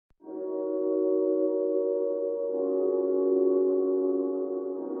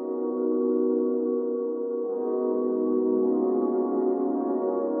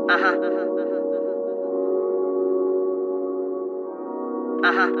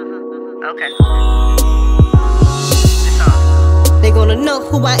Okay. They gonna know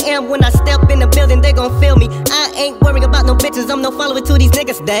who I am when I step in the building, they gon' feel me. I ain't worried about no bitches, I'm no follower to these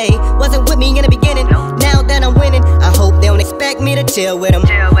niggas. They wasn't with me in the beginning, now that I'm winning, I hope they don't expect me to chill with them.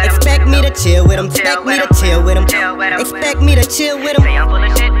 Expect me to chill with them, expect me to chill with them, expect me to chill with them. Say I'm full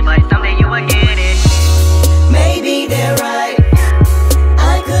of shit, but someday you will get it. Maybe they're right,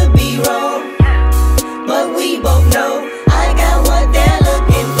 I could be wrong, but we both know I got what they're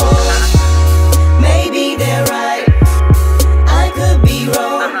looking for. Maybe they're right, I could be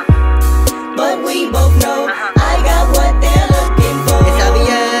wrong, but we both know I got what they're looking for.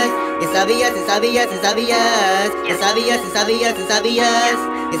 It's obvious, it's obvious, it's obvious, it's obvious, it's obvious, it's obvious, it's obvious,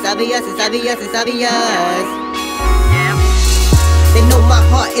 it's obvious, it's obvious, it's obvious. They know my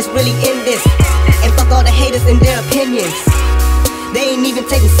heart is really in this, and fuck all the haters and their opinions. They ain't even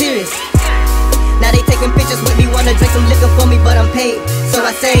take me serious. Now they taking pictures with me, wanna drink some liquor for me, but I'm paid. So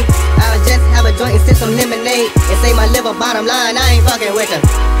I say, I'll just have a joint and sip some lemonade, and say my liver, bottom line, I ain't fucking with ya.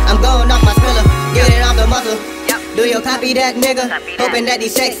 I'm going off my spiller, get it off the muscle. Do you copy that, nigga? Hoping that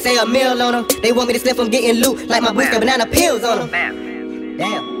these checks say a meal on them. They want me to slip from getting loot, like my boots got banana pills on them.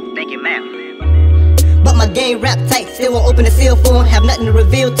 Damn. Thank you, ma'am. But my game rap tight, still won't open the seal for him. Have nothing to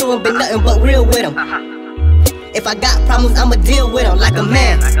reveal to him, been nothing but real with him. If I got problems, I'ma deal with them like a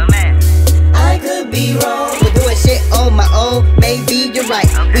man. I could be wrong, we're doing shit on my own. Maybe you're right,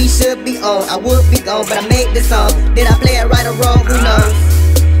 we should be on. I would be gone, but I made this song. Did I play it right or wrong? Who knows?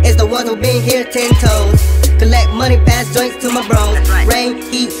 It's the ones who been here 10 toes. Collect money, pass joints to my bros. Rain,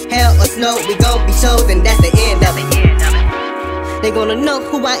 heat, hell or snow, we gon' be chosen. That's the end of it. They gonna know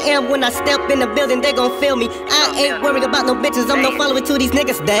who I am when I step in the building, they gon' feel me. I ain't worried about no bitches, I'm no follower to these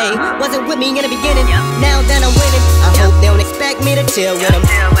niggas. They wasn't with me in the beginning, now that I'm winning, I hope they don't expect me to chill with them.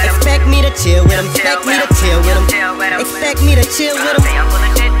 Expect me to chill with them, expect me to chill with them, expect me to chill with them. Say I'm full of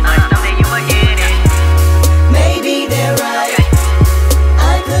shit, but someday you will get it. Maybe they're right,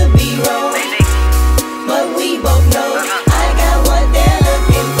 I could be wrong, but we both know I got what they're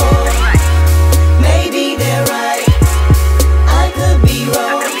looking for. Maybe they're right, I could be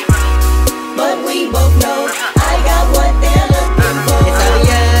wrong, but we both know I got what they're looking for.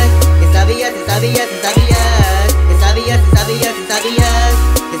 It's obvious, it's obvious, it's obvious, it's obvious, it's obvious, it's obvious, it's obvious,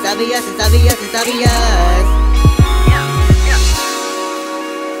 it's obvious, it's obvious, it's obvious.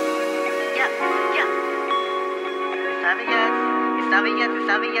 It's obvious, it's obvious, it's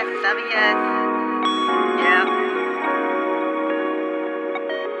obvious, it's obvious. Yeah.